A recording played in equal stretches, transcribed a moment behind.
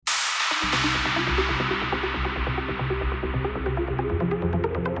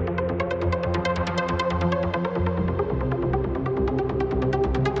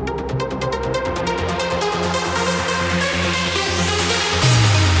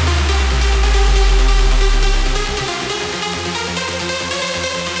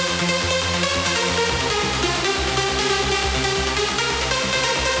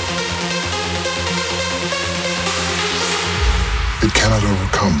It cannot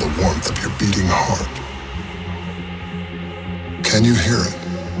overcome the warmth of your beating heart. Can you hear it?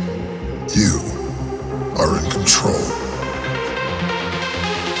 You are in control.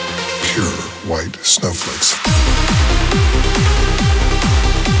 Pure white snowflakes.